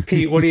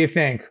 Pete, what do you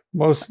think?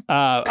 Most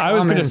I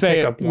was going to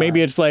say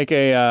maybe it's like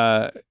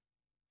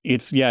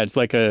it's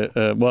like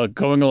well,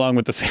 going along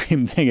with the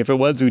same thing. If it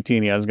was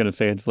Utini, I was going to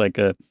say it's like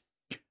a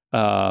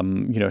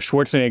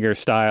Schwarzenegger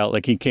style.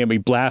 Like he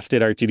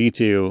blasted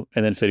R2-D2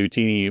 and then said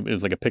Utini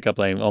is like a pickup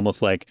line,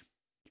 almost like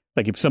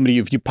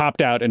if you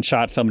popped out and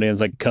shot somebody and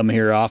was like, come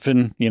here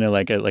often,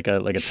 like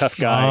a tough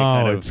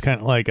guy. It's kind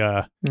of like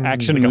a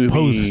action like movie. A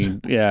post.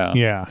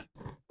 Yeah.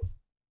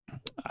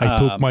 I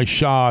took my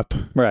shot.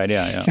 Right,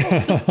 yeah.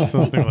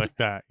 Something like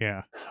that,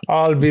 yeah.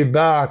 I'll be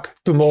back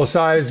to Mos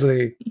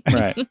Eisley.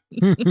 Right.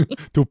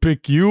 To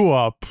pick you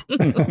up.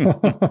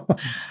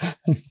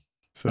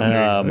 So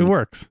it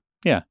works.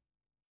 Yeah.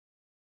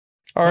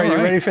 All right, you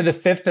ready for the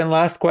fifth and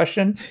last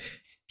question?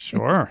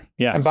 Sure.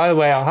 Yeah. And by the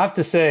way, I'll have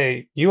to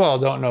say, you all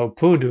don't know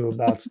poodoo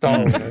about Star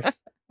Wars.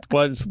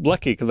 Well, it's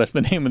lucky because that's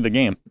the name of the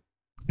game.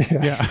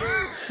 Yeah.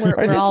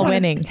 We're all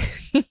winning.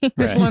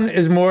 This one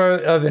is more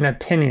of an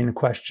opinion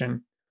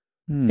question.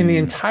 In the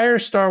entire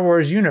Star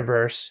Wars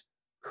universe,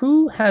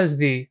 who has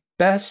the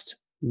best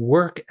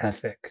work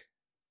ethic?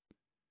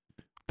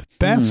 The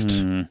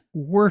best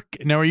work.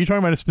 Now, are you talking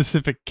about a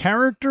specific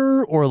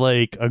character or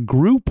like a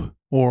group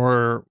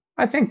or?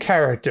 I think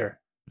character.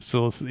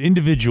 So it's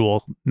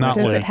individual, not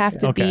Does like, it have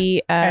to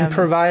be... and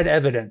provide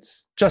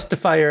evidence.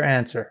 Justify your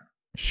answer.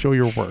 Show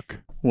your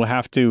work. We'll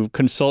have to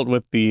consult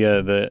with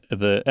the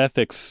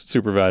ethics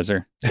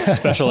supervisor,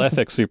 special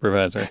ethics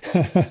supervisor.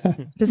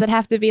 Does it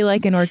have to be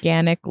like an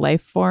organic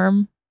life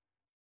form?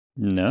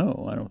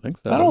 No, I don't think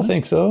so. I don't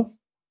think so.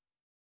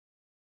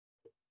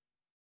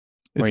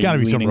 It's got to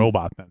be some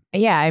robot then.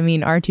 Yeah, I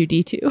mean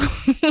R2-D2.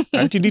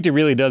 R2-D2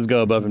 really does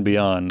go above and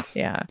beyond.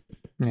 Yeah.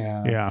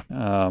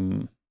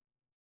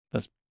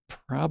 That's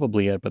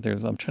probably it. But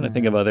I'm trying to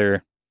think of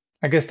other.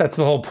 I guess that's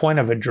the whole point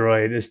of a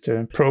droid, is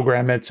to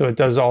program it so it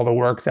does all the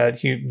work that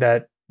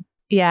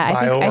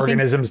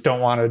bioorganisms don't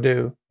want to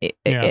do.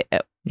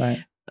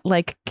 Right.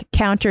 Like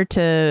counter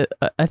to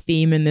a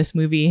theme in this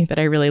movie that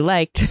I really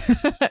liked,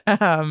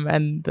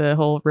 and the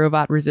whole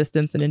robot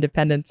resistance and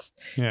independence.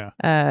 Yeah.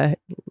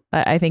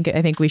 I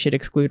think we should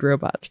exclude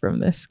robots from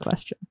this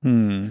question.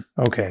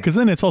 Okay. Because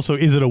then it's also,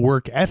 is it a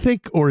work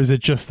ethic, or is it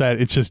just that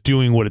it's just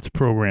doing what it's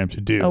programmed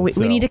to do? Oh,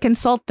 we need to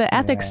consult the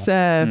ethics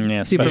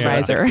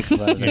supervisor.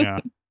 Yeah.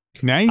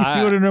 Now you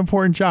see what an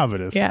important job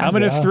it is. Yeah. I'm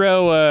going to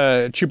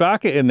throw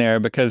Chewbacca in there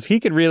because he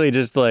could really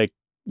just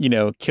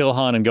kill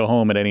Han and go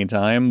home at any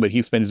time, but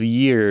he spends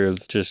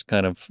years just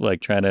kind of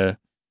like trying to,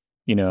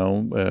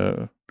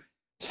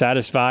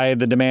 satisfy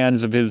the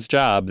demands of his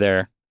job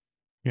there.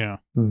 Yeah.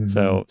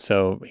 Mm-hmm.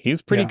 So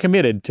he's pretty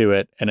committed to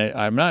it, and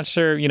I'm not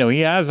sure.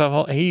 He has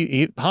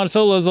Han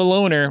Solo's a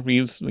loner.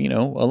 He's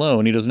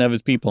alone. He doesn't have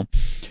his people.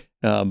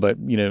 But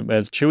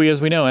as Chewie,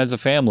 as we know, has a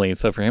family.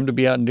 So for him to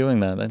be out and doing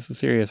that, that's a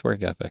serious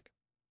work ethic.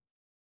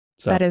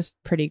 So that is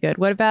pretty good.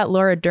 What about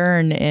Laura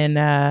Dern in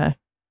the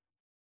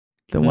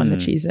one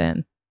that she's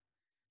in?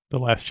 The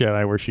Last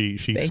Jedi, where she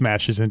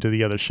smashes into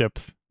the other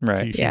ships.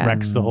 Right. She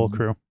wrecks the whole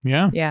crew.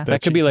 Yeah. Yeah.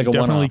 That could be like a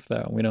one-off,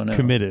 though. We don't know.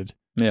 Committed.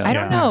 Yeah. I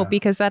don't know,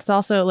 because that's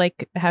also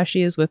like how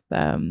she is with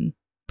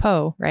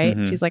Poe, right?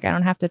 Mm-hmm. She's like, I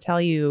don't have to tell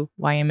you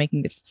why I'm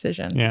making this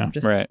decision. Yeah. I'm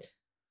just... Right.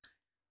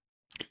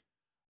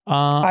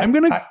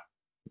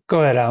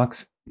 Go ahead,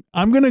 Alex.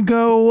 I'm going to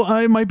go,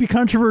 it might be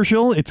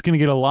controversial. It's going to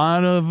get a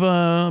lot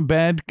of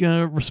bad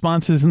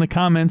responses in the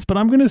comments, but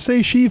I'm going to say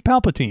Sheev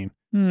Palpatine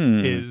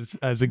is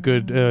as a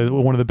good,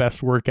 one of the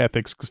best work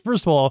ethics. Because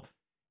first of all,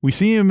 we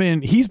see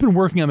him he's been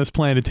working on this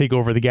plan to take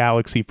over the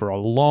galaxy for a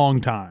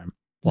long time.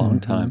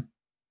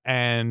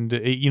 And,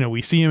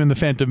 we see him in The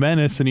Phantom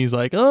Menace, and he's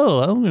like,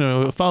 oh, I'm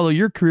going to follow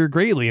your career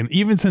greatly. And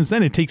even since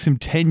then, it takes him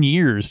 10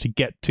 years to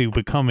get to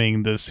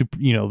becoming the super,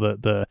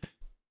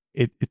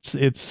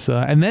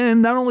 and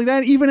then not only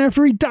that, even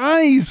after he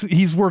dies,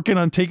 he's working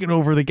on taking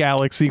over the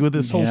galaxy with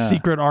this whole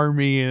secret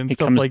army and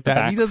stuff like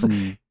that. He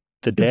doesn't.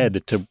 The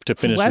dead to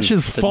finish. Flesh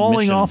is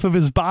falling off of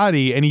his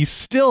body, and he's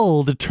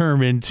still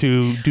determined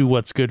to do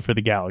what's good for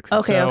the galaxy.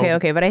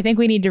 Okay. But I think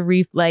we need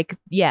to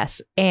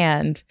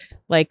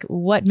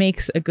what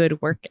makes a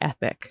good work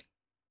ethic?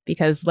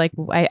 Because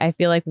I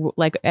feel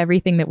like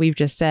everything that we've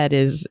just said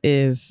is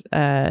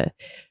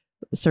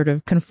sort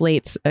of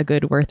conflates a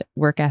good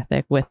work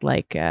ethic with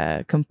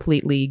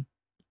completely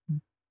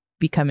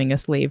becoming a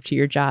slave to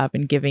your job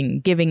and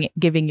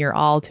giving your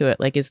all to it.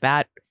 Like, is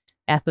that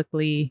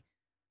ethically?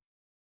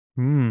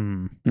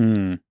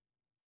 So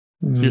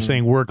you're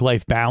saying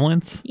work-life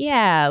balance?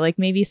 Yeah, like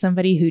maybe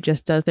somebody who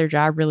just does their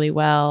job really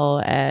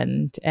well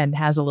and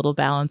has a little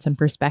balance and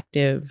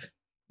perspective.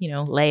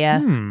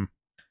 Leia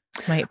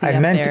might be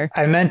there.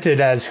 I meant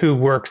it as who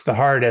works the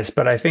hardest,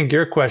 but I think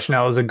your question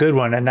now is a good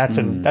one, and that's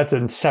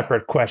a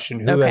separate question.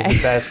 Who has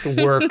the best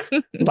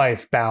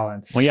work-life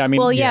balance? Well, yeah, I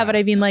mean, but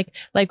I mean, like,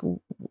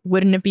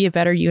 wouldn't it be a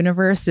better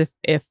universe if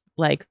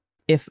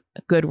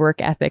good work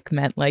ethic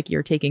meant like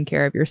you're taking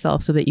care of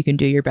yourself so that you can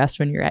do your best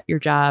when you're at your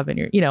job and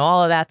you're,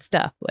 all of that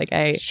stuff. Like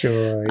I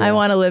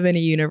want to live in a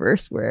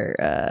universe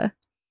where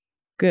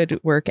good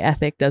work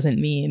ethic doesn't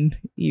mean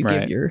you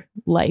give your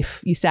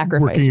life, you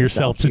sacrifice working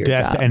yourself to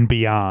death and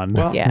beyond.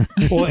 Well,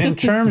 well, in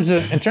terms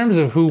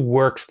of who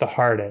works the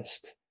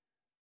hardest,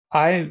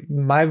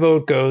 my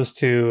vote goes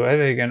to, I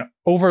think, an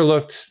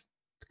overlooked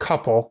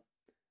couple,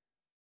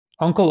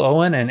 Uncle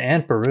Owen and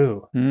Aunt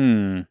Beru.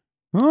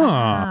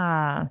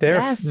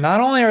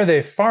 Not only are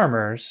they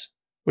farmers,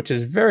 which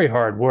is very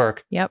hard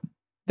work. Yep.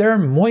 They're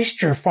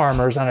moisture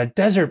farmers on a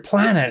desert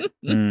planet.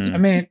 I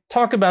mean,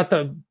 talk about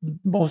the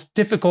most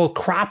difficult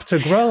crop to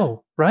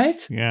grow, right?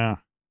 Yeah. I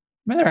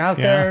mean, they're out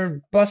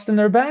there busting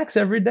their backs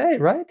every day,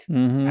 right?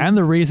 Mm-hmm. And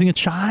they're raising a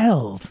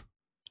child.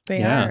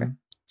 They are.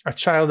 A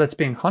child that's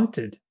being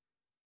hunted.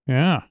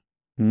 Yeah.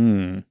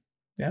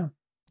 Yeah.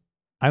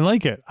 I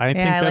like it. I think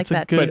that's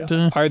a good...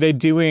 But are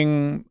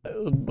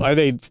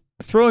they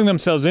throwing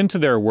themselves into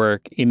their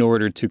work in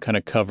order to kind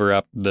of cover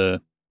up to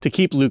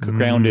keep Luke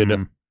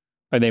grounded?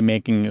 Are they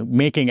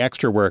making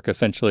extra work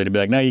essentially to be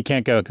like, no, you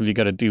can't go because you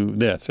got to do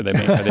this? Or are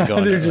they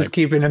going? They're just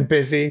keeping him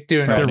busy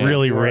doing. They're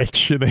really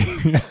rich. They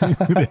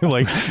have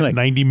like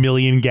 90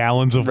 million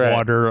gallons of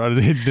water. At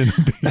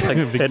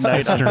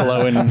night,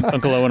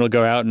 Uncle Owen will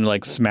go out and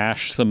like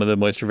smash some of the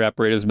moisture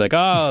evaporators and be like,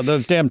 oh,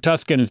 those damn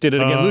Tuskens did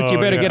it again. Luke, you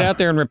better get out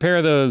there and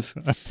repair those.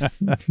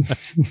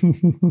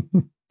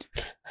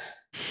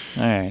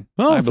 All right.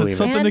 Well, I believe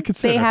something and to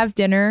consider. they have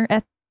dinner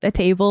at a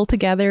table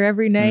together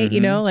every night.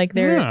 You know, like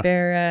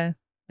they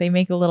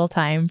make a little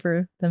time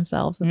for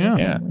themselves and their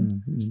family.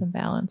 Some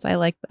balance. I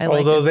like.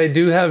 Although they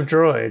do have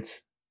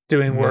droids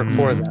doing work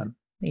for them.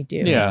 They do.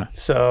 Yeah.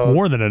 So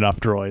more than enough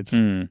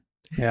droids.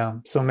 Yeah.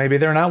 So maybe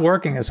they're not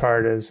working as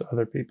hard as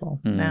other people.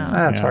 No.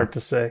 That's hard to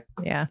say.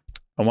 Yeah.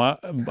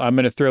 I'm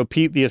going to throw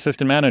Pete, the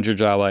assistant manager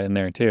Jawa, in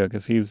there too,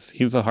 because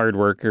he's a hard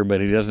worker,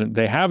 but he doesn't.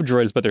 They have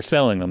droids, but they're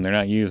selling them. They're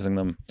not using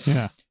them.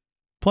 Yeah.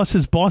 Plus,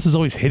 his boss is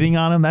always hitting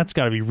on him. That's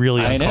got to be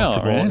really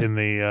uncomfortable right? in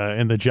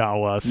the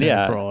Jawa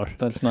Sandcrawler.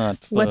 That's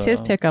not. What's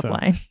his pickup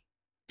line?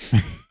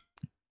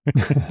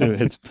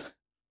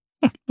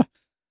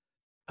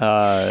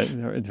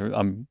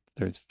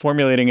 There's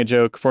formulating a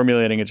joke.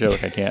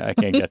 I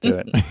can't get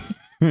to it.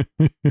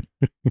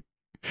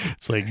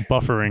 It's like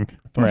buffering.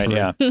 Right,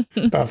 yeah.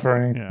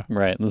 Buffering. Yeah.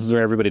 Right. This is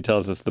where everybody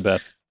tells us the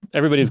best.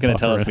 Everybody's going to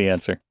tell us the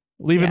answer.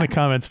 Leave in the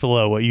comments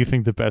below what you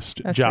think the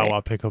best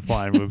Jawa pickup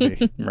line would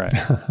be. Right.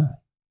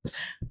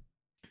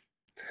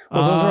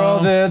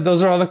 Well,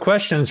 those are all the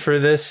questions for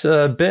this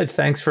bit.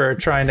 Thanks for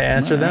trying to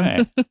answer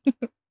them.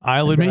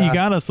 I'll admit you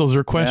got us. Those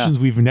are questions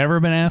we've never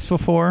been asked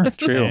before. That's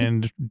true.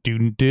 And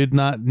did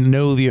not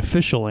know the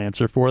official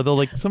answer for, though.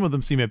 Like some of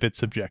them seem a bit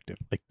subjective,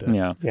 like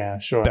the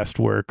sure. best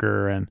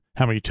worker and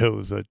how many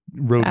toes a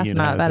Rodian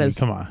has. That is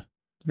come on,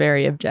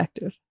 very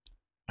objective.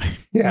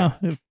 Yeah,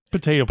 well,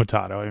 potato.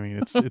 I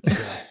mean, it's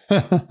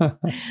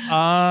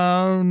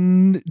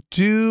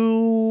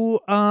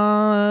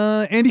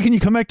Andy, can you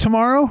come back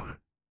tomorrow?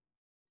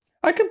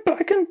 I can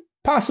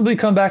possibly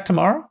come back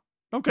tomorrow.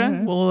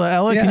 Okay. Well,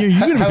 Alec, you're going to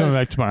be coming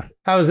back tomorrow.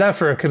 How is that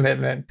for a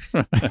commitment?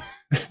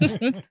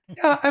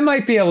 Yeah, I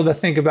might be able to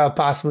think about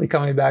possibly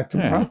coming back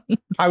tomorrow. Yeah.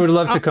 I would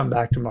love to come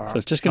back tomorrow. So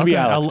it's just going to be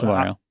Alex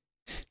tomorrow.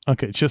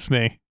 Okay, just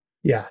me.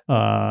 Yeah.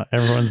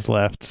 Everyone's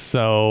left.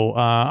 So,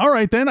 all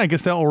right, then. I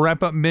guess that will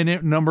wrap up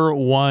minute number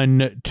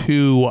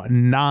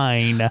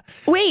 129.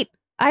 Wait,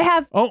 I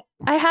have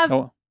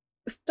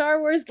Star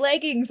Wars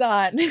leggings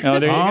on. Oh,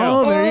 there you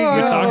go. There you go.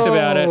 We talked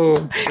about it.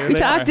 We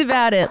talked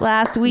about it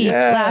last week,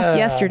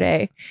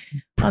 yesterday.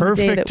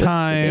 Perfect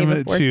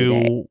time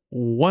to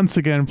once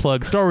again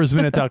plug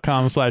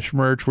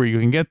StarWarsMinute.com/merch, where you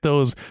can get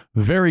those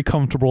very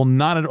comfortable,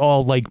 not at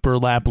all like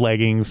burlap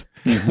leggings.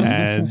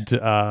 And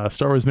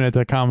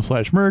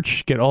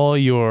StarWarsMinute.com/merch. Get all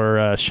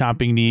your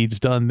shopping needs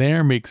done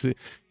there. Makes it,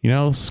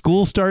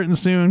 school starting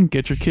soon.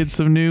 Get your kids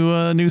some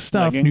new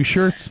stuff, new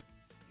shirts.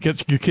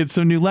 Get your kids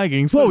some new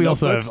leggings. Well, we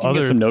also have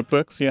other some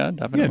notebooks. Yeah,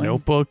 definitely. Yeah,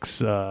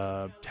 notebooks,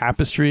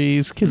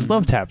 tapestries. Kids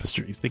love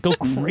tapestries. They go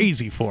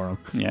crazy for them.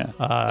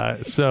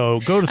 Yeah. So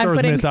go to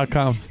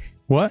StarWarsMinute.com.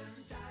 What?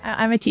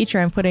 I'm a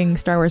teacher. I'm putting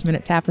Star Wars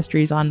Minute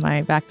tapestries on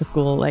my back to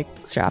school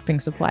shopping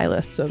supply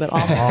list so that all.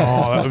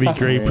 That would be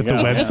great. Put the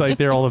website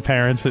there. All the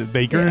parents,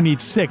 they're going to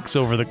need 6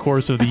 over the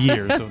course of the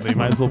year, so they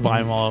might as well buy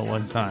them all at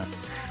one time.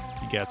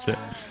 He gets it.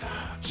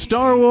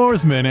 Star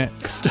Wars Minute.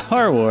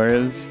 Star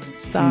Wars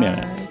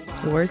Minute.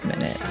 Wars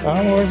Minute.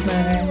 Star Wars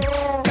Minute.